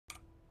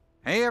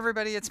Hey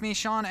everybody, it's me,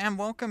 Sean, and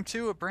welcome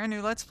to a brand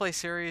new Let's Play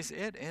series.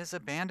 It is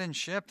Abandoned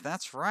Ship.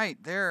 That's right,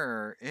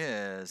 there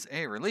is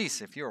a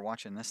release. If you are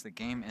watching this, the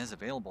game is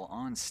available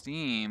on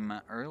Steam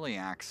Early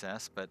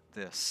Access, but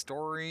the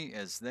story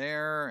is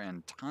there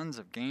and tons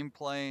of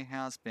gameplay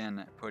has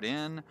been put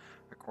in,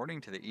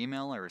 according to the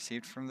email I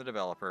received from the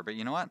developer. But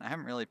you know what? I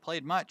haven't really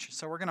played much,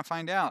 so we're going to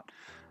find out.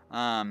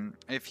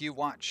 If you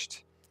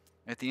watched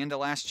at the end of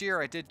last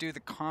year, I did do the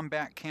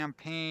combat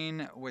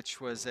campaign,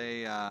 which was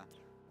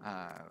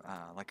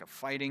like a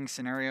fighting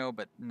scenario,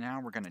 but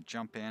now we're going to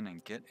jump in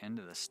and get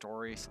into the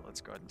story. So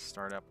let's go ahead and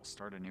start up. We'll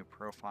start a new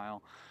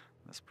profile.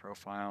 This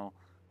profile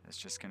is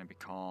just going to be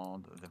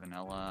called the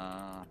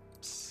Vanilla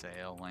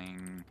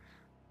Sailing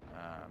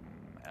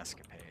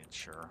Escapade.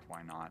 Sure,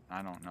 why not?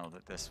 I don't know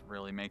that this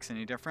really makes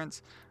any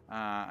difference.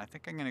 I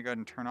think I'm going to go ahead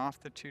and turn off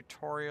the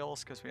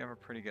tutorials because we have a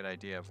pretty good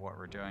idea of what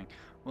we're doing.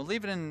 We'll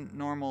leave it in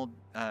normal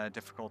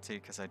difficulty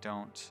because I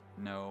don't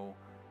know.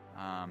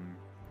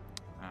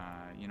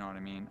 You know what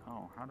I mean?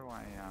 Oh, how do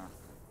I,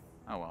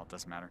 oh well, it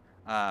doesn't matter.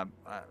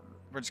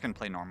 We're just gonna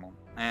play normal.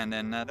 And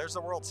then there's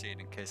the world seed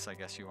in case I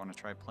guess you want to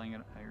try playing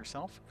it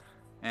yourself.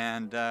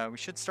 And we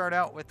should start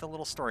out with a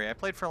little story. I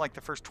played for like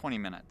the first 20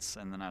 minutes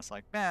and then I was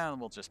like, man,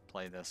 we'll just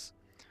play this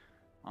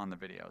on the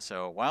video.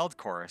 So, Wild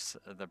Chorus,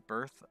 the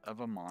birth of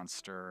a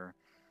monster.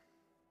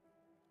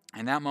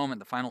 In that moment,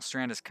 the final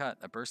strand is cut.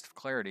 A burst of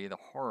clarity, the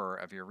horror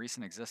of your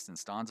recent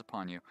existence dawns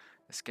upon you.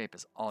 Escape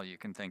is all you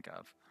can think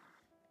of.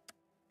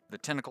 The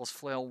tentacles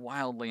flail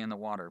wildly in the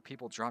water.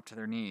 People drop to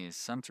their knees,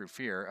 some through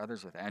fear,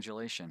 others with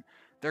adulation.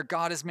 Their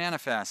god is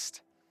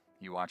manifest.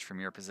 You watch from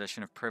your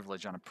position of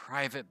privilege on a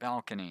private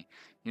balcony.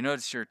 You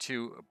notice your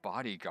two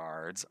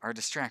bodyguards are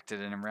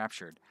distracted and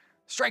enraptured.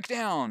 Strike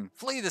down!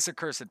 Flee this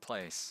accursed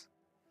place!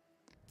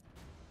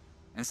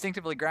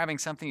 Instinctively grabbing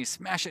something, you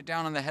smash it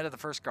down on the head of the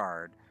first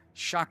guard.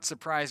 Shocked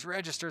surprise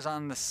registers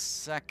on the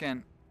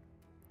second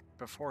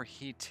before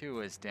he too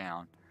is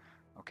down.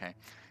 Okay.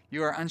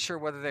 You are unsure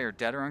whether they are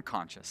dead or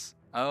unconscious.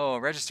 Oh,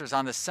 registers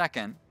on the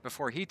second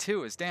before he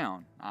too is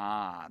down.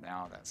 Ah,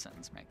 now that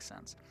sentence makes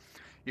sense.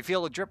 You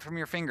feel a drip from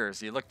your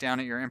fingers. You look down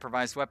at your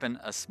improvised weapon,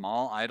 a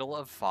small idol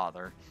of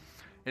father.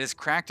 It is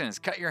cracked and has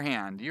cut your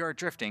hand. You are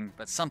drifting,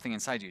 but something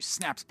inside you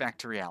snaps back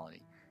to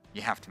reality.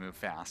 You have to move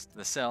fast.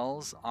 The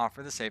cells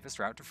offer the safest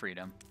route to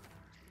freedom.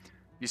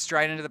 You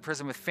stride into the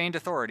prison with feigned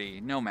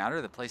authority. No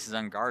matter, the place is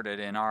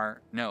unguarded in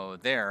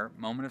their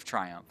moment of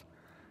triumph.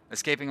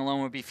 Escaping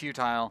alone would be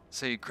futile,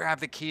 so you grab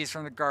the keys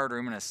from the guard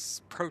room and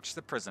approach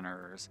the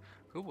prisoners.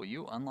 Who will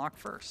you unlock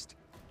first?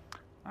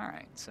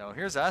 Alright, so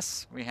here's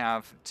us. We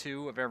have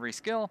 2 of every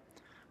skill.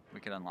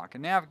 We could unlock a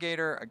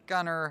navigator, a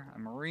gunner, a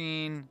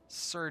marine,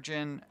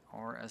 surgeon,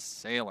 or a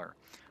sailor.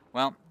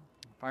 Well,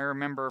 if I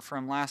remember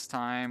from last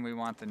time, we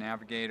want the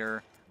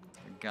navigator,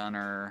 the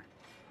gunner,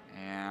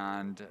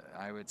 and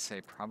I would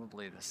say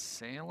probably the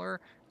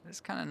sailor. It's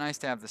kind of nice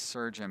to have the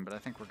surgeon, but I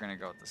think we're going to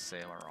go with the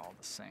sailor all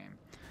the same.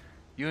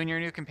 You and your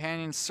new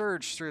companion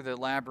surge through the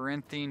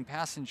labyrinthine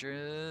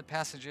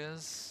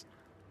passages.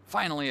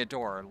 Finally, a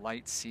door.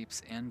 Light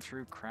seeps in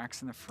through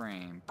cracks in the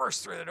frame.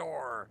 Burst through the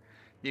door.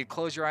 You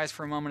close your eyes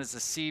for a moment as the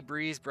sea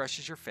breeze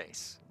brushes your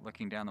face.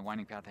 Looking down the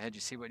winding path ahead,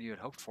 you see what you had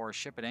hoped for, a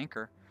ship at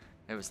anchor.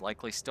 It was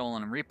likely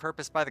stolen and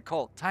repurposed by the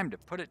cult. Time to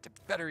put it to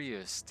better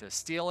use, to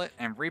steal it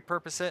and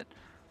repurpose it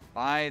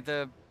by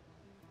the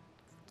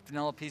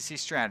vanilla PC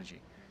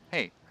strategy.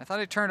 Hey, I thought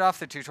I turned off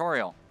the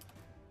tutorial.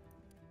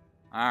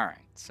 Alright,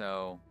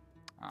 so...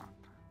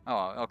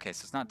 okay,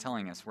 so it's not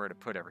telling us where to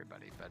put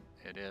everybody, but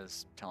it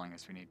is telling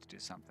us we need to do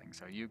something.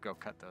 So you go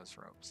cut those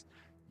ropes.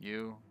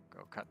 You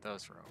go cut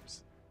those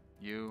ropes.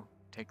 You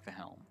take the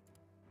helm.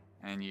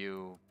 And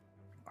you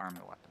arm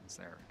the weapons.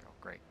 There we go.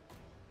 Great.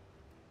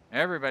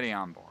 Everybody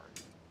on board.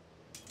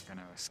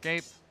 Gonna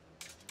escape.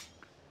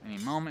 Any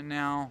moment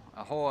now.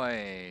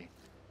 Ahoy!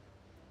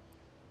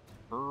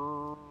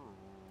 Brrr.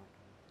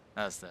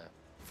 That's the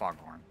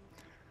foghorn.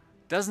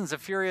 Dozens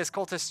of furious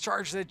cultists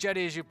charge the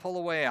jetty as you pull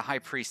away, a high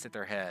priest at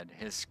their head.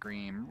 His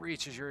scream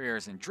reaches your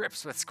ears and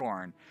drips with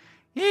scorn.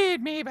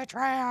 Heed me,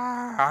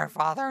 betrayer! Our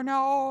father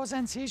knows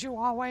and sees you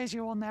always.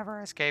 You will never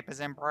escape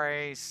his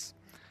embrace.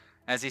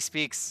 As he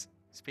speaks,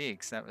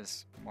 that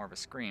was more of a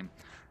scream.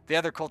 The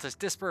other cultists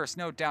disperse,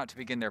 no doubt to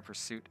begin their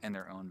pursuit in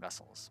their own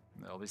vessels.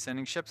 They'll be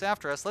sending ships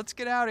after us. Let's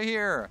get out of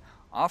here.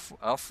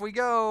 Off we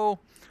go.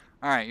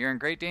 All right, you're in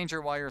great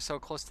danger while you're so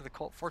close to the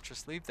cult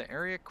fortress. Leave the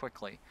area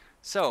quickly.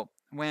 So,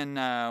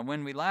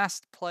 when we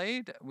last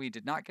played, we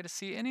did not get to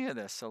see any of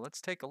this. So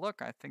let's take a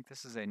look. I think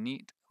this is a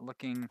neat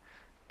looking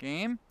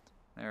game.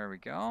 There we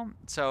go.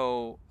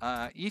 So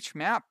each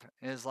map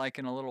is like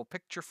in a little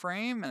picture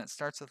frame, and it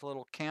starts with a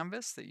little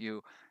canvas that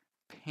you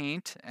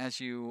paint as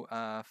you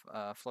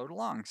float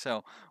along.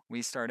 So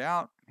we start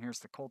out, here's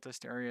the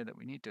cultist area that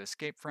we need to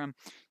escape from.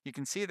 You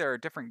can see there are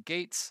different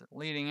gates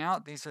leading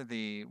out. These are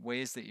the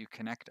ways that you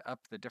connect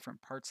up the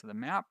different parts of the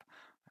map.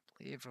 I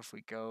believe if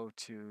we go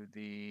to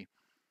the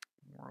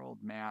world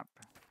map,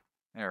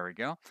 there we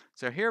go.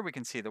 So here we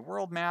can see the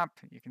world map.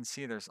 You can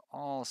see there's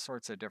all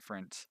sorts of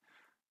different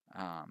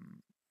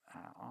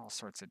all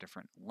sorts of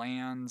different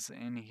lands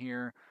in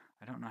here.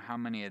 I don't know how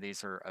many of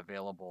these are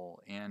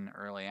available in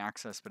early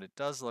access, but it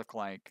does look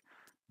like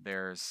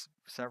there's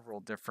several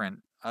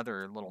different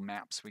other little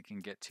maps we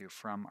can get to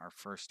from our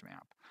first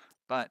map.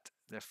 But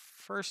the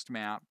first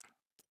map,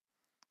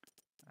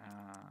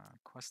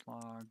 quest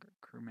log,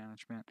 crew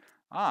management.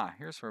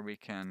 Here's where we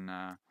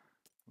can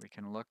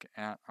look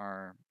at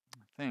our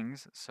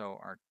things. So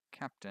our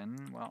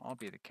captain, well, I'll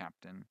be the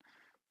captain,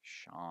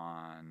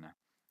 Sean.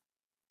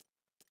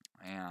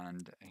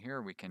 And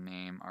here we can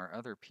name our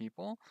other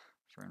people.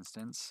 For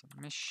instance,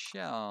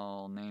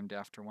 Michelle, named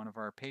after one of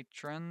our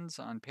patrons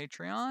on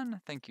Patreon.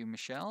 Thank you,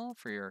 Michelle,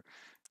 for your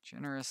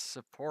generous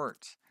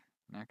support.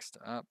 Next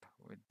up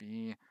would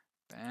be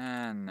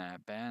Ben.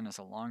 Ben is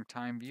a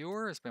longtime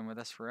viewer, has been with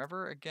us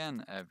forever.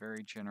 Again, a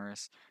very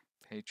generous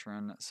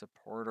patron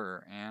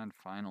supporter. And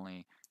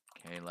finally,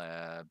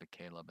 Caleb.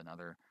 Caleb,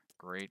 another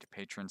great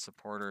patron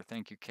supporter.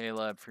 Thank you,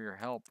 Caleb, for your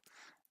help.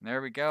 And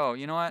there we go.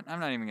 You know what? I'm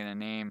not even going to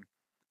name.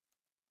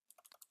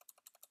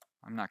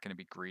 I'm not going to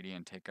be greedy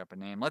and take up a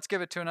name. Let's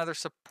give it to another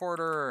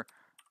supporter.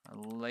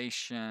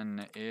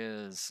 Elation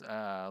is,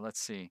 let's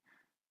see,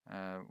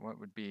 what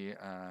would be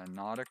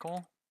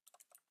nautical?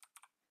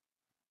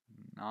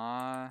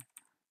 Nautical.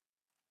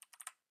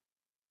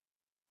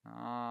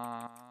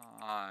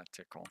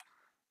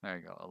 There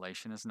you go.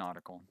 Elation is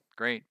nautical.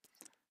 Great.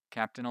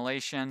 Captain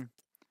Elation.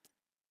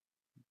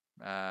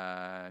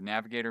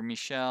 Navigator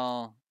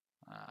Michelle.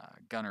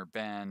 Gunner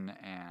Ben.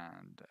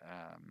 And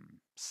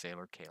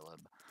Sailor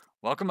Caleb.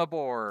 Welcome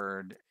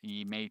aboard,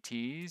 ye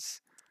mateys.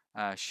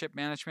 Ship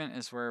management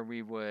is where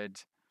we would,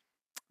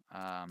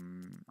 I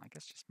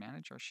guess, just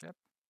manage our ship.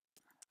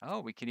 Oh,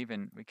 we could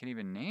even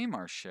name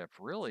our ship.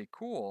 Really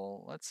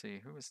cool. Let's see,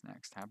 who is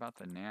next? How about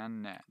the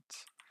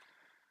Nanette?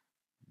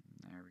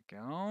 There we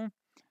go.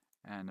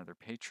 Another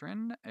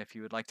patron. If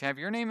you would like to have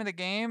your name in the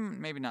game,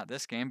 maybe not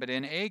this game, but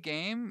in a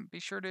game, be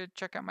sure to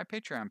check out my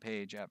Patreon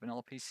page at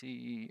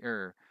VanillaPC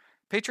or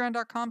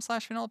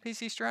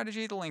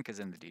patreon.com/VanillaPCstrategy. The link is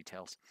in the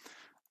details.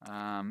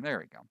 There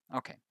we go.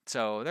 Okay,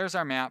 so there's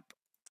our map.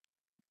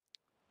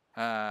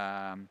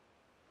 Here's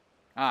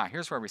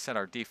where we set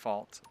our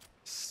default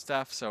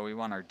stuff. So we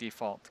want our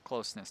default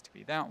closeness to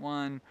be that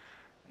one.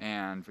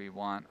 And we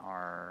want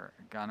our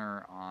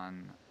gunner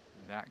on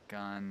that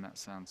gun. That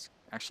sounds...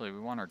 Actually,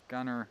 we want our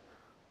gunner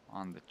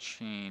on the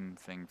chain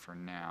thing for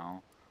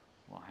now.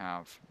 We'll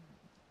have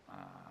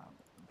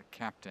the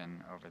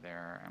captain over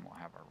there, and we'll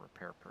have our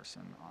repair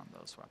person on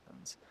those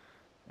weapons.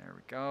 There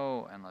we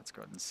go, and let's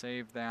go ahead and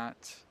save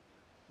that.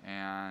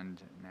 And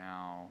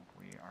now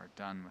we are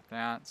done with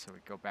that. So we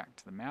go back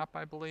to the map,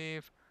 I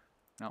believe.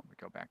 Nope, we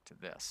go back to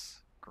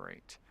this.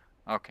 Great.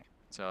 Okay,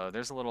 so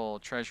there's a little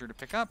treasure to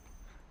pick up.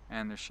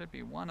 And there should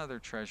be one other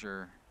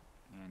treasure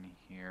in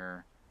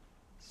here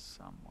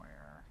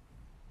somewhere.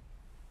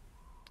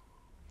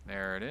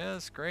 There it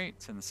is. Great.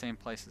 It's in the same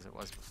place as it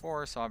was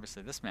before, so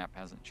obviously this map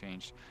hasn't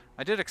changed.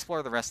 I did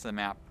explore the rest of the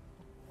map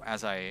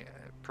as I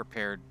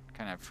prepared,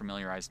 kind of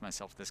familiarized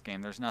myself with this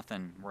game. There's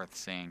nothing worth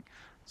seeing,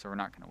 so we're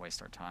not going to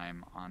waste our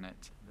time on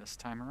it this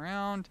time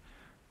around.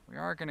 We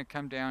are going to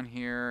come down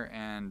here,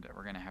 and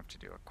we're going to have to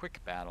do a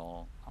quick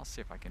battle. I'll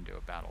see if I can do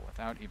a battle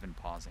without even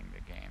pausing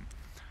the game.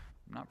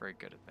 I'm not very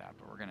good at that,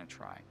 but we're going to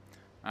try.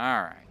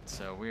 Alright,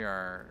 so we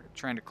are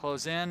trying to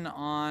close in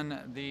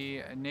on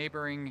the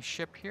neighboring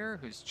ship here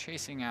who's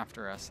chasing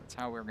after us. That's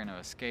how we're going to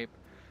escape,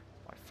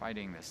 by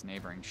fighting this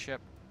neighboring ship.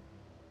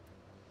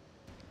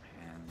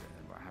 And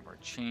we'll have our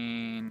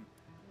chain.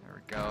 There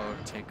we go.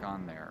 Take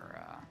on their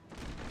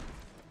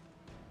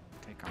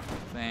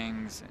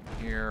things. And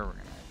here we're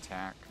going to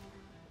attack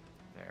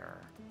their...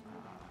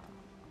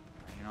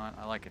 you know what?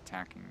 I like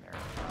attacking their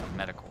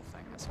medical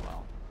thing as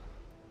well.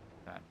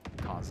 That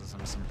causes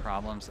them some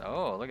problems.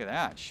 Oh, look at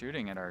that.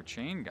 Shooting at our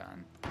chain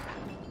gun. They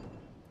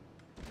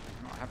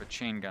don't have a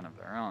chain gun of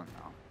their own,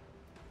 though.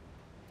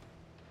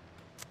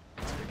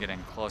 So we're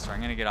getting closer. I'm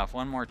going to get off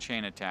one more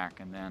chain attack,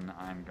 and then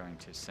I'm going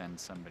to send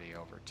somebody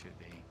over to the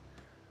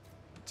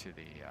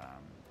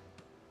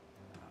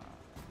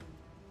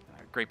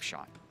grape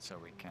shot, so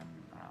we can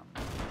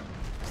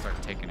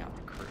start taking out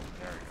the crew.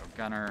 There we go.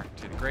 Gunner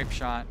to the grape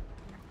shot.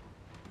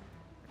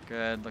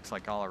 Good. Looks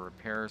like all our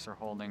repairs are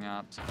holding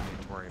up, so don't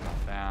need to worry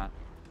about that.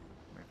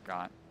 We've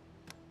got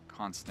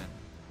constant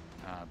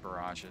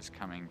barrages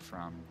coming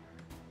from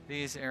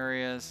these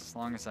areas. As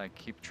long as I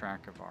keep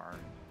track of our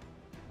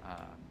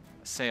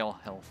sail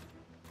health,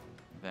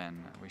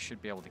 then we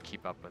should be able to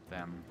keep up with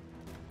them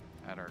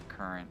at our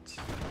current...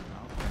 Oh,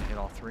 we're going to hit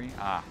all three?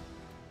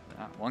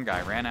 One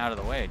guy ran out of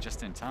the way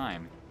just in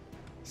time.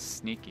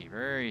 Sneaky.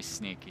 Very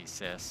sneaky,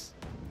 sis.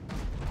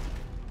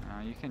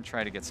 You can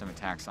try to get some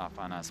attacks off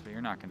on us, but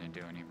you're not going to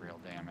do any real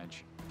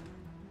damage.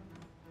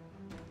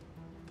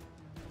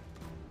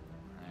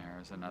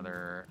 There's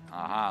another...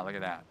 Aha, look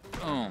at that.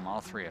 Boom, all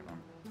three of them.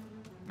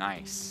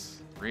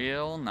 Nice.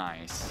 Real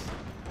nice.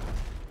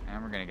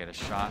 And we're going to get a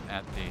shot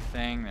at the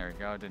thing. There we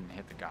go. Didn't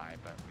hit the guy,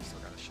 but we still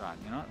got a shot.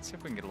 You know what? Let's see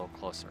if we can get a little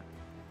closer.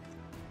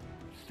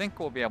 I think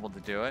we'll be able to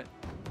do it.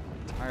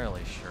 Not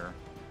entirely sure.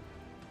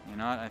 You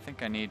know what? I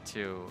think I need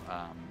to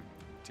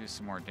do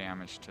some more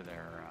damage to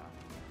their...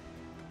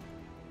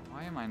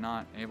 why am I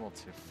not able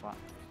to... There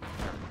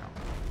we go.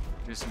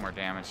 Do some more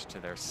damage to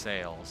their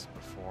sails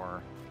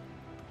before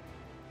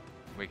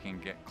we can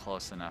get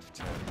close enough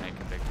to make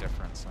a big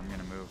difference. So I'm going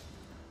to move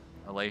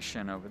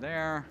Elation over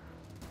there.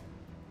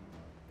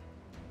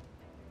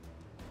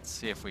 Let's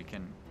see if we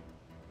can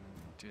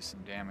do some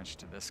damage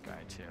to this guy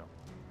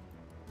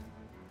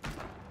too.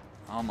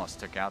 Almost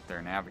took out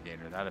their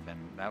navigator. That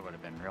would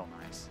have been real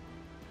nice.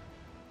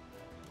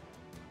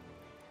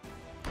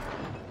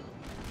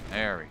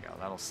 There we go.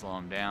 That'll slow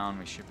them down.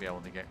 We should be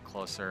able to get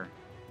closer.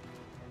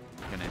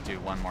 I'm gonna do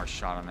one more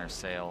shot on their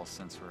sails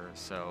since we're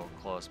so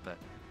close, but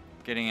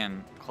getting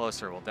in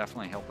closer will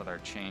definitely help with our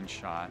chain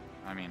shot.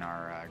 I mean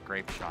our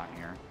grape shot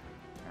here.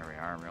 There we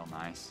are, real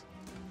nice.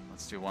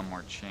 Let's do one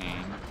more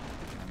chain,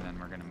 and then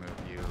we're gonna move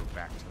you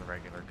back to the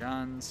regular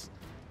guns.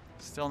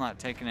 Still not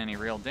taking any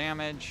real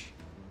damage.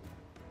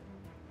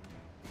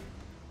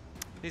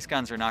 These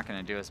guns are not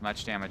gonna do as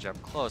much damage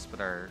up close, but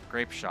our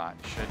grape shot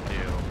should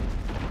do.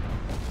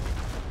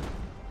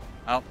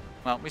 Oh,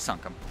 well, we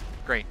sunk them.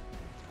 Great.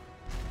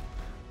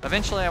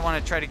 Eventually, I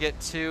want to try to get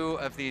 2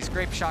 of these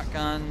grape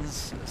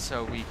shotguns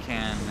so we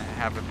can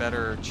have a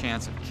better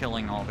chance of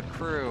killing all the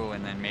crew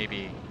and then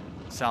maybe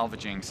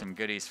salvaging some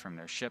goodies from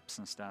their ships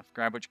and stuff.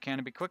 Grab what you can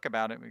and be quick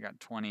about it. We got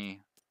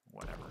 20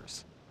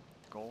 whatevers.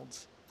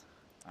 Golds.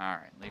 All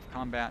right, leave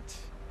combat.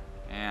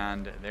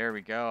 And there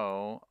we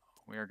go.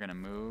 We are going to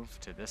move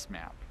to this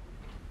map.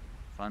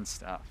 Fun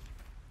stuff.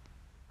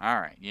 All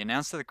right, you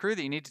announce to the crew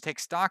that you need to take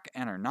stock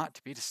and are not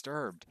to be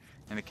disturbed.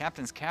 In the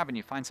captain's cabin,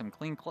 you find some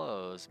clean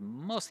clothes,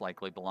 most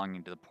likely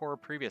belonging to the poor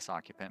previous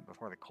occupant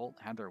before the cult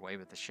had their way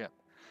with the ship.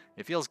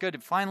 It feels good to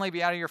finally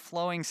be out of your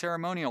flowing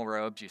ceremonial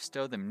robes. You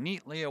stow them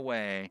neatly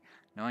away,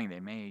 knowing they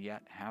may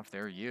yet have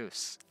their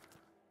use.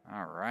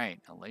 All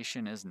right,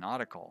 elation is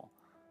nautical.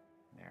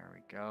 There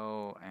we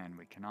go, and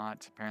we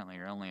cannot. Apparently,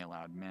 you're only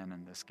allowed men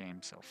in this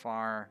game so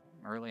far.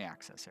 Early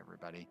access,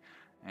 everybody.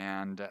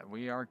 And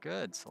we are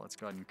good, so let's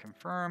go ahead and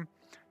confirm.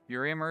 You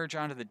reemerge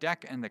onto the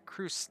deck and the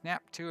crew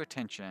snap to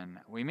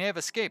attention. We may have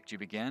escaped, you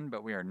begin,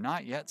 but we are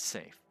not yet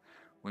safe.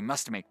 We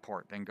must make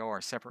port, then go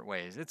our separate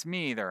ways. It's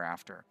me they're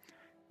after.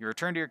 You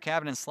return to your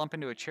cabin and slump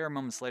into a chair.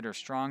 Moments later, a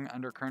strong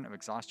undercurrent of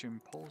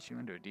exhaustion pulls you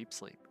into a deep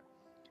sleep.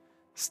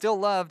 Still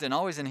loved and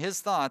always in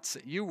his thoughts,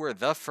 you were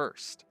the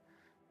first.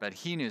 But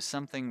he knew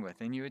something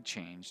within you had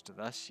changed.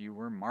 Thus, you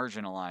were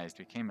marginalized,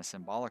 became a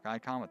symbolic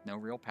icon with no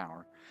real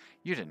power.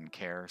 You didn't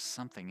care.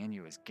 Something in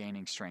you was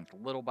gaining strength.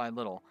 Little by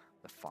little,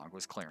 the fog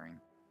was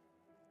clearing.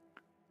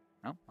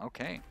 Oh,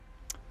 okay.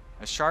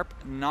 A sharp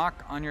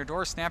knock on your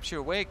door snaps you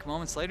awake.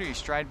 Moments later, you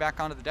stride back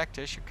onto the deck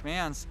to issue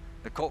commands.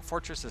 The cult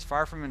fortress is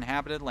far from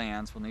inhabited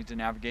lands. We'll need to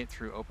navigate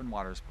through open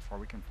waters before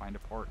we can find a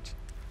port.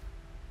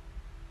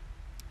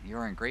 You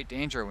are in great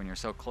danger when you're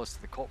so close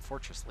to the cult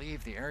fortress.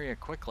 Leave the area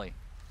quickly.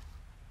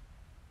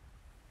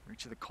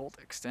 Reach of the cult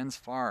extends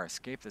far.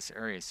 Escape this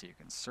area so you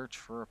can search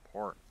for a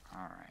port.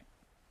 Alright.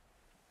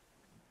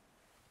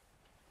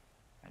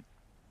 I'm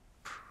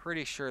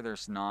pretty sure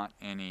there's not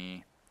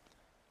any...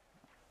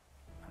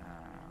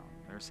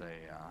 there's a...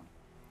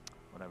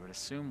 what I would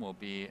assume will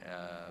be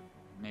a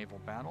naval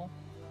battle.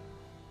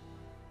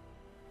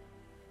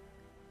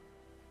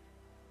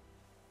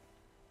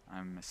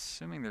 I'm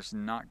assuming there's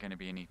not going to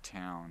be any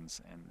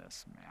towns in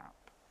this map.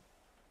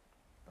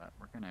 But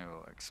we're going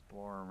to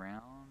explore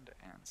around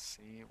and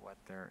see what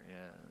there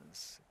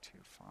is to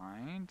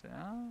find.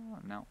 Oh,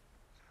 no.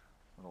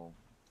 Little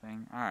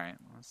thing. Alright,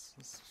 let's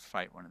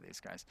fight one of these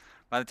guys.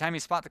 By the time you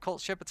spot the cult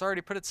ship, it's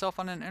already put itself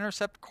on an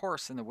intercept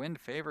course, and the wind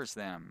favors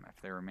them.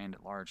 If they remained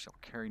at large, they'll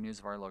carry news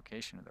of our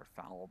location to their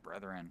foul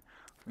brethren.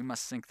 We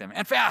must sink them,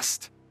 and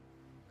fast!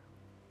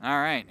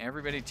 Alright,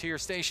 everybody to your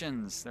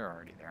stations. They're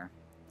already there.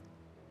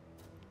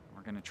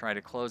 We're going to try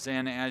to close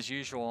in as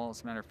usual.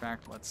 As a matter of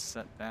fact, let's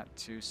set that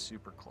to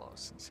super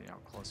close and see how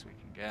close we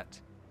can get.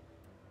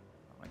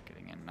 I like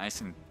getting in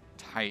nice and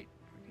tight.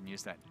 We can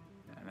use that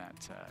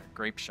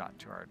grape shot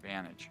to our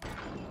advantage.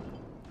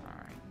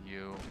 Alright,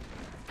 you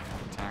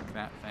attack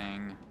that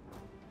thing.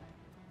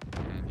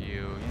 And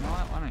you know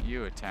what? Why don't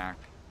you attack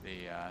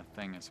the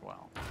thing as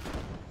well?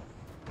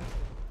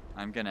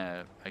 I'm going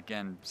to,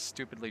 again,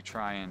 stupidly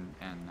try and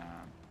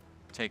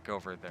take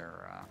over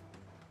their...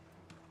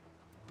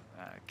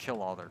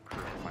 kill all their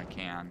crew if I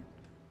can,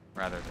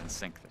 rather than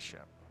sink the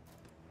ship.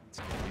 Let's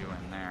get you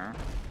in there.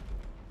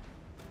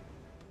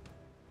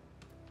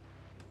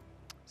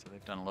 So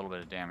they've done a little bit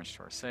of damage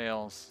to our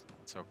sails.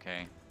 It's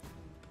okay.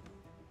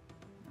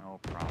 No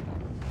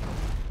problem.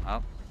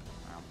 Oh,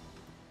 well,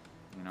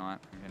 you know what?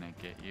 I'm gonna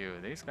get you.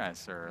 These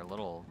guys are a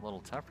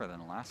little tougher than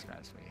the last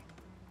guys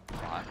we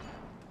fought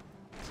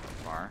so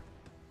far.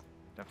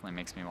 Definitely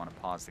makes me want to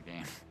pause the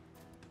game.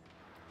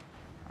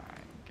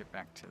 Alright, get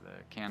back to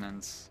the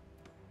cannons.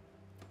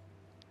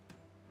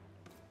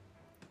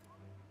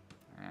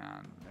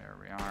 And there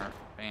we are.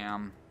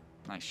 Bam.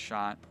 Nice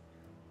shot.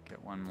 Get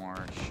one more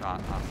shot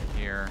off of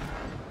here.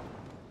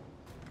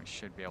 we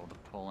should be able to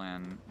pull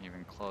in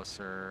even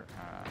closer.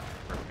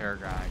 Repair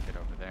guy, get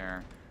over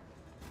there.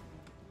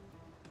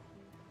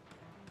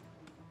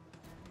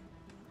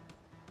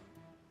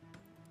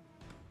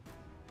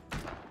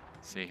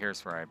 See,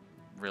 here's where I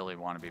really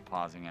want to be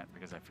pausing it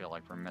because I feel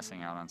like we're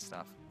missing out on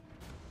stuff.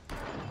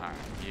 Alright,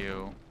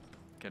 you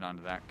get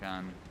onto that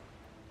gun.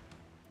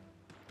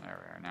 There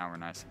we are. Now we're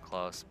nice and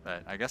close.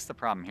 But I guess the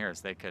problem here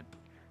is they could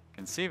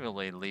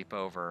conceivably leap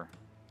over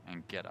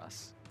and get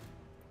us.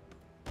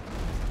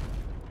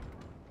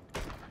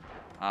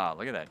 Ah,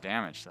 look at that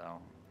damage, though.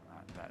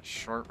 That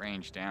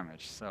short-range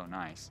damage. So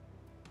nice.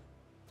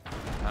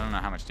 I don't know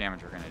how much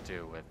damage we're going to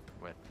do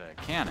with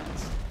the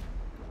cannons.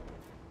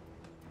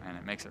 And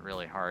it makes it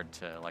really hard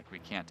to, like, we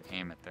can't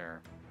aim at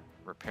their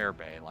repair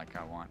bay like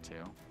I want to.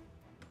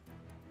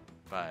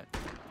 But,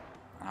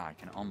 I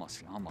can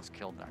almost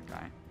killed that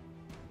guy.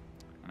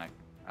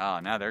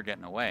 And now they're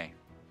getting away.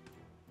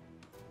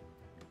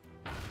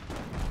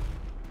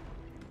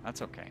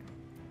 That's okay.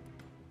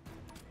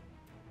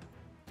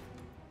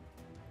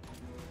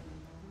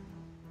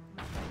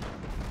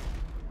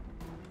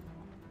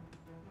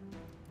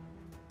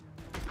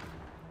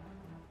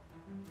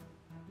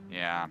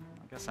 Yeah,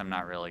 I guess I'm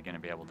not really going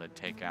to be able to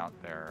take out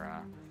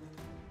their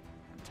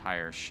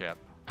entire ship.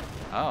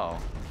 Oh,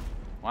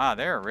 wow,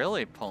 they're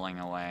really pulling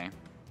away.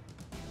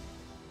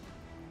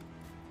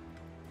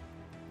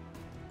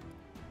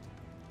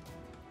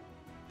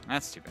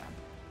 That's too bad.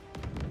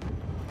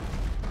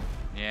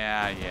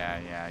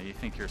 Yeah, you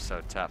think you're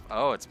so tough.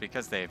 Oh, it's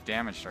because they've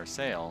damaged our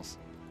sails,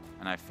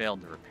 and I failed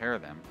to repair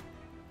them.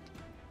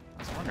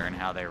 I was wondering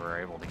how they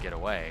were able to get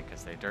away,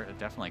 because they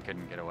definitely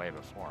couldn't get away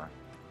before.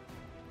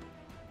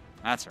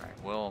 That's all right.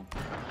 We'll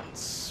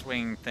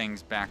swing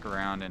things back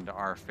around into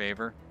our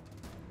favor.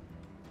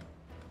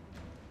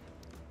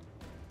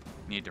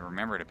 Need to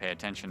remember to pay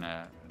attention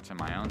to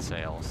my own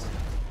sails.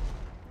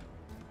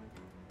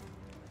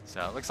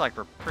 So it looks like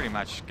we're pretty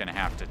much going to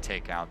have to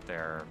take out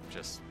their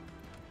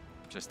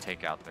just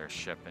take out their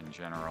ship in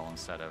general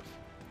instead of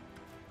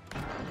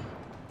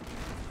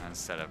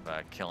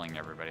killing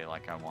everybody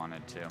like I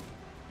wanted to.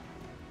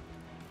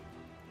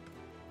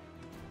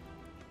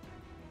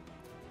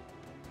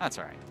 That's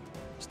all right.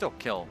 Still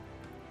kill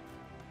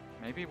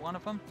maybe one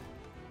of them?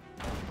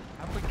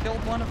 Have we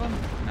killed one of them?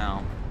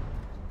 No.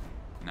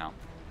 No.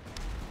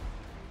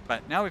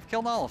 But now we've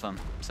killed all of them,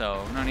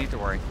 so no need to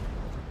worry.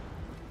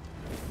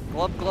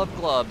 Glub, glub,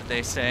 glub,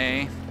 they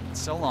say.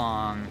 So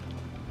long.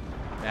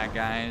 Bad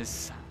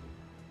guys,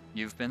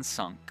 you've been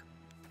sunk.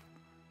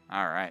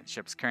 Alright,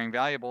 ship's carrying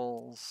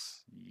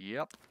valuables.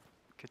 Yep.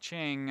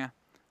 Ka-ching.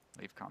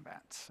 Leave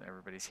combat.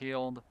 Everybody's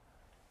healed.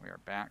 We are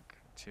back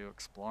to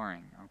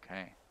exploring.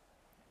 Okay.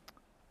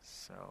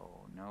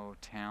 So, no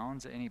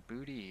towns. Any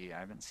booty? I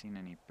haven't seen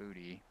any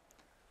booty.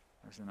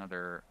 There's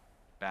another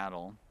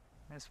battle.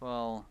 May as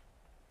well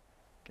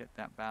get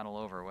that battle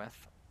over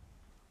with.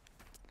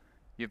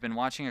 You've been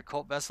watching a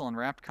cult vessel in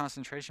rapt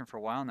concentration for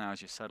a while now.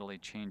 As you subtly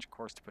change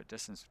course to put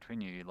distance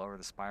between you, you lower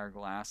the spire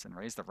glass and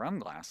raise the rum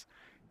glass.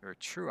 Your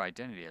true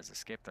identity has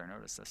escaped their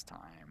notice this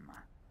time.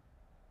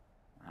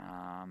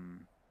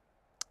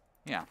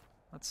 Yeah,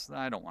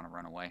 I don't want to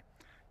run away.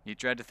 You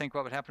dread to think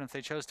what would happen if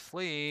they chose to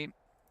flee.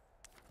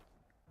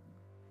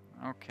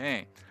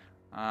 Okay.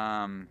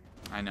 I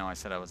know I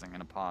said I wasn't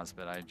going to pause,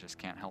 but I just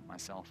can't help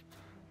myself.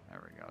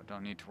 There we go.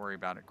 Don't need to worry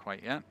about it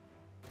quite yet.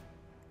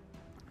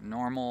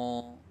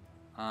 Normal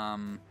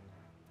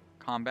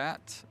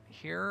combat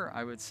here,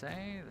 I would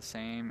say. The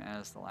same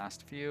as the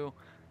last few.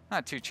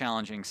 Not too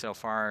challenging so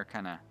far.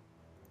 Kind of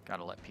got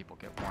to let people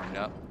get warmed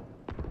up.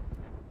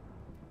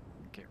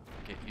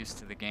 Get used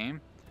to the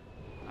game.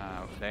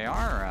 They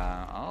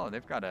are, oh,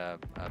 they've got a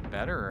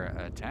better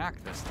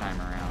attack this time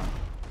around,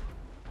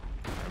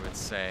 I would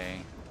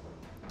say.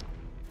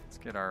 Let's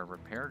get our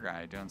repair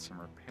guy doing some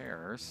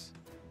repairs.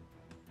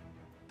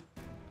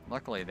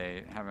 Luckily,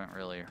 they haven't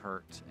really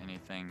hurt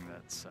anything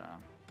that's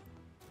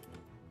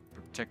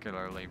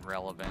particularly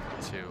relevant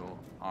to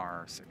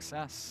our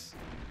success.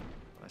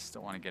 But I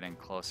still want to get in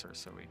closer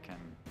so we can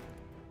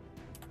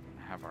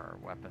have our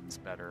weapons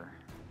better.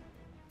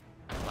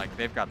 Like,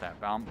 they've got that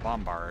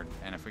bombard,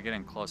 and if we get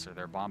in closer,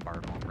 their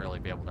bombard won't really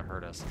be able to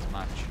hurt us as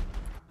much.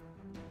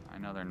 I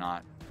know they're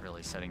not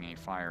really setting any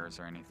fires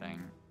or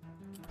anything.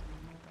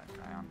 Get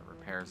that guy on the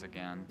repairs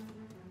again.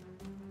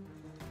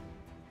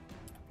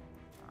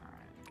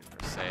 Alright, get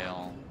their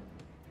sail.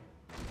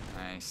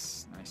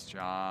 Nice, nice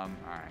job.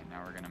 Alright,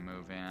 now we're going to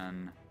move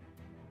in.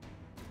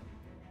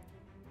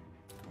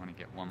 I want to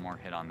get one more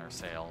hit on their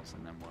sails,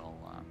 and then we'll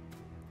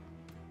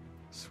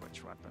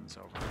switch weapons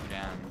over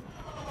again.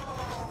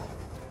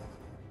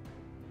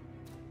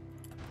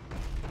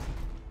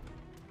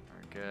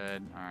 Very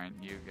good. Alright,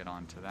 you get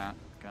onto that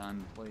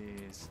gun,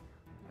 please.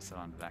 I sit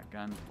onto that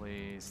gun,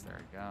 please. There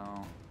we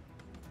go.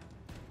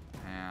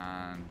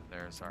 And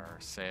there's our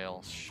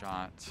sail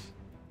shot.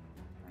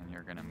 And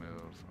you're going to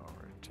move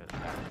over to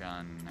that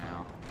gun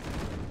now.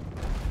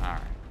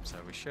 Alright, so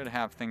we should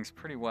have things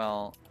pretty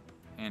well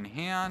in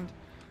hand.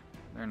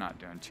 They're not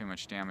doing too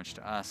much damage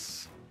to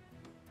us.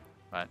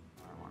 But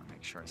I want to make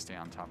make sure I stay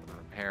on top of the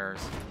repairs.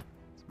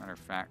 As a matter of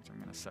fact, I'm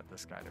going to set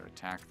this guy to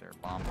attack their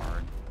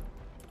bombard.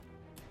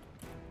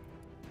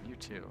 You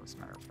too, as a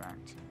matter of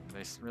fact.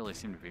 They really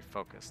seem to be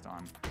focused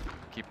on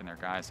keeping their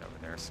guys over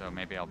there, so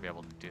maybe I'll be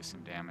able to do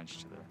some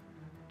damage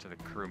to the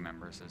crew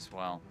members as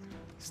well.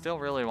 Still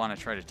really want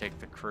to try to take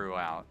the crew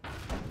out.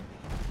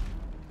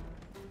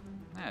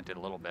 I did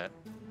a little bit.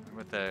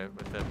 With the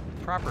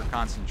proper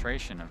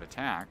concentration of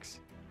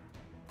attacks,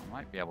 I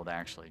might be able to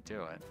actually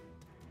do it.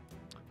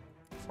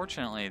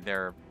 Fortunately,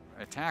 their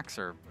attacks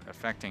are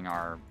affecting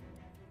our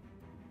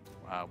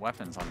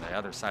weapons on the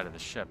other side of the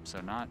ship,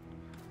 so not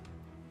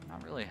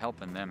really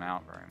helping them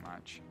out very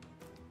much.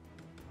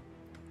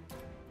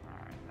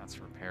 Alright, that's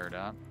repaired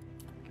up.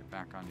 Get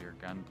back onto your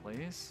gun,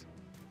 please.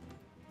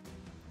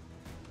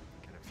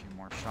 Get a few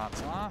more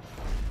shots off.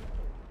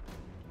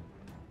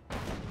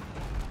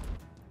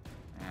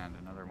 And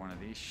another one of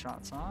these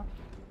shots off.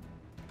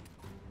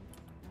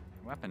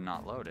 Weapon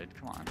not loaded,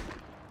 come on.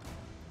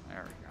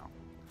 There we go.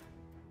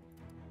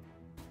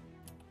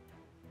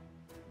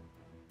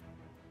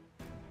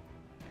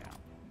 Yeah,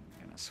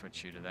 I'm gonna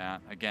switch you to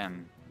that.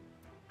 Again,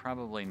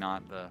 probably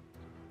not the...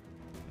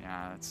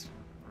 Yeah, it's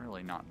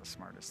really not the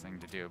smartest thing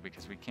to do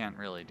because we can't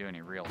really do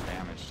any real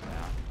damage to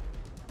that.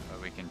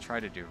 But we can try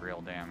to do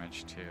real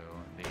damage to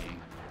the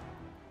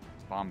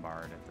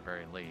bombard at the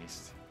very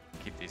least.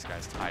 Keep these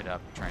guys tied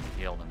up, trying to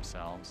heal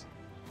themselves.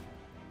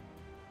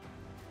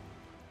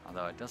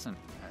 Although it doesn't,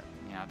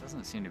 yeah, it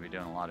doesn't seem to be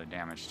doing a lot of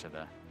damage to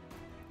the...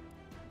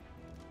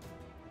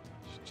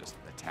 Should just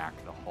attack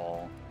the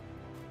hull.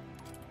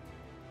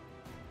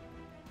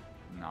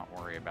 Not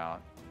worry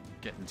about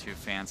getting too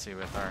fancy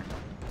with our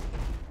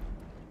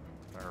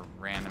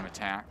random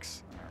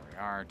attacks. There we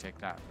are, take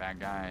that, bad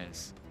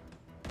guys.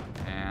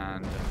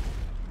 And,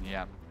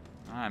 yep,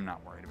 I'm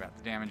not worried about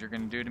the damage you're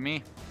going to do to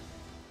me.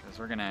 Because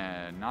we're going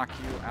to knock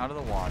you out of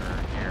the water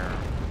here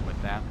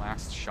with that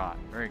last shot.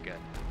 Very good.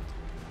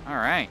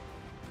 Alright.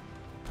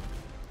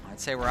 I'd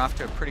say we're off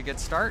to a pretty good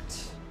start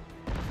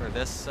for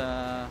this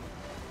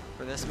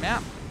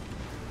map.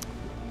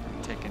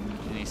 Haven't taken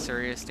any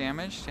serious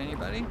damage to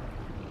anybody.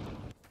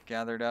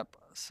 Gathered up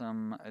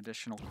some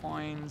additional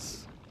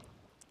coins.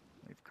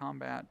 Leave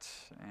combat,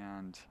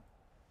 and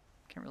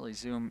can't really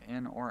zoom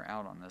in or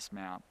out on this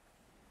map,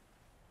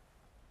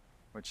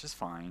 which is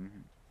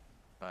fine,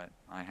 but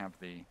I have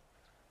the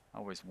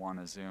always want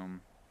to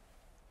zoom,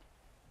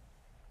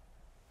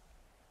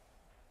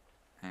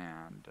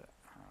 and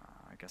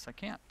I guess I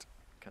can't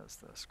because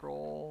the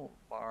scroll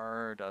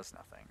bar does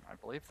nothing. I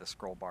believe the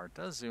scroll bar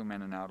does zoom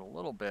in and out a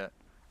little bit,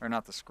 or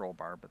not the scroll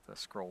bar, but the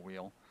scroll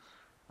wheel.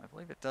 I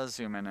believe it does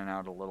zoom in and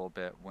out a little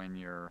bit when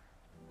you're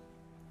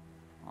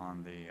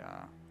on the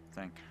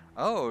thing.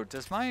 Oh,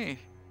 does my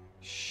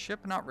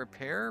ship not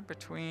repair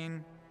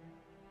between...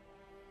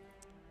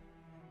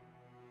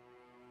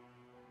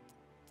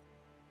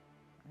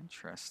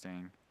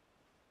 Interesting.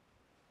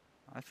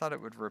 I thought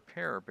it would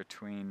repair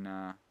between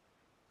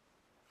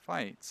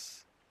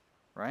fights,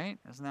 right?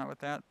 Isn't that what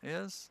that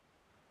is?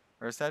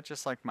 Or is that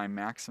just like my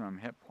maximum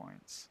hit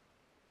points?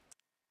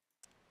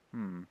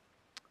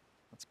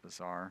 That's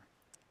bizarre.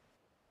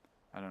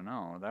 I don't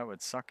know. That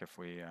would suck if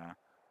we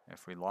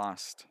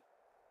lost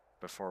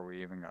before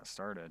we even got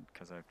started,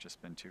 because I've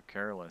just been too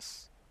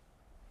careless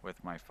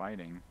with my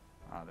fighting.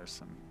 There's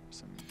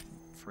some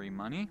free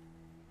money.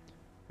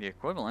 The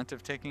equivalent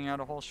of taking out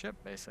a whole ship,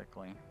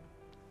 basically.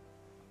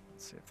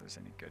 Let's see if there's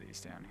any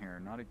goodies down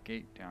here. Not a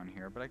gate down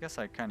here, but I guess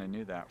I kind of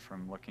knew that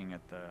from looking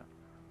at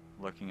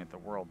the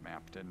world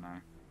map, didn't I?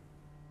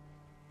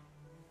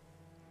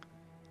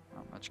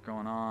 Not much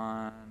going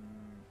on.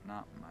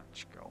 Not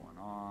much going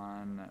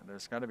on.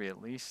 There's got to be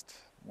at least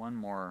one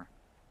more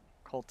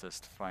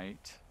cultist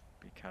fight,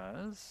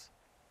 because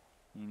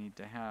you need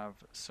to have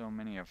so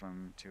many of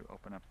them to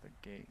open up the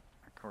gate.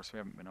 Of course, we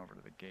haven't been over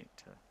to the gate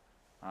to...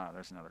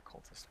 there's another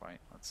cultist fight.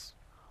 Let's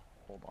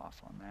hold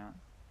off on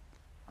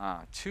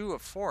that. 2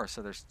 of 4,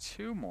 so there's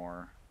 2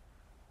 more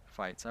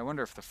fights. I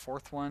wonder if the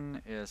 4th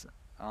one is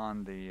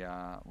on the,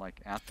 like,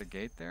 at the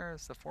gate there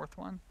is the 4th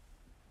one?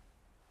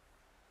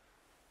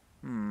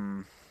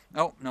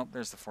 Oh, nope,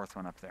 there's the 4th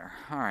one up there.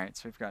 Alright,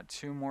 so we've got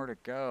 2 more to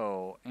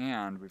go,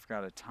 and we've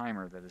got a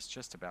timer that is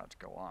just about to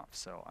go off.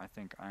 So I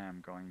think I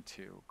am going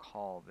to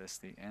call this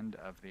the end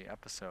of the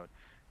episode.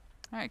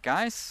 Alright,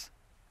 guys.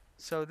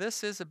 So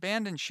this is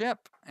Abandoned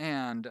Ship,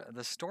 and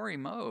the story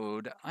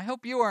mode. I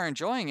hope you are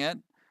enjoying it.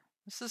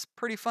 This is a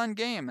pretty fun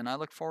game, and I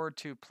look forward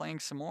to playing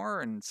some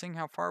more and seeing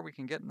how far we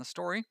can get in the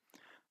story.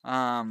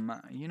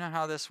 You know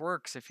how this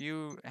works. If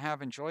you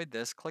have enjoyed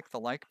this, click the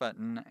like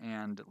button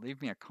and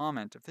leave me a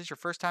comment. If this is your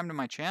first time to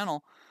my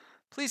channel,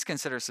 please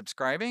consider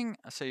subscribing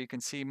so you can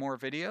see more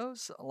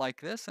videos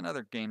like this and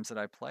other games that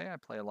I play. I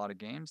play a lot of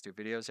games, do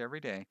videos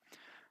every day,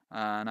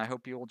 and I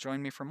hope you will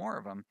join me for more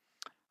of them.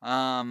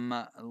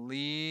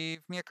 Leave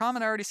me a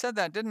comment. I already said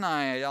that, didn't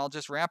I? I'll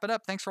just wrap it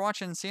up. Thanks for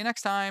watching. See you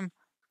next time.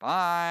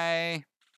 Bye.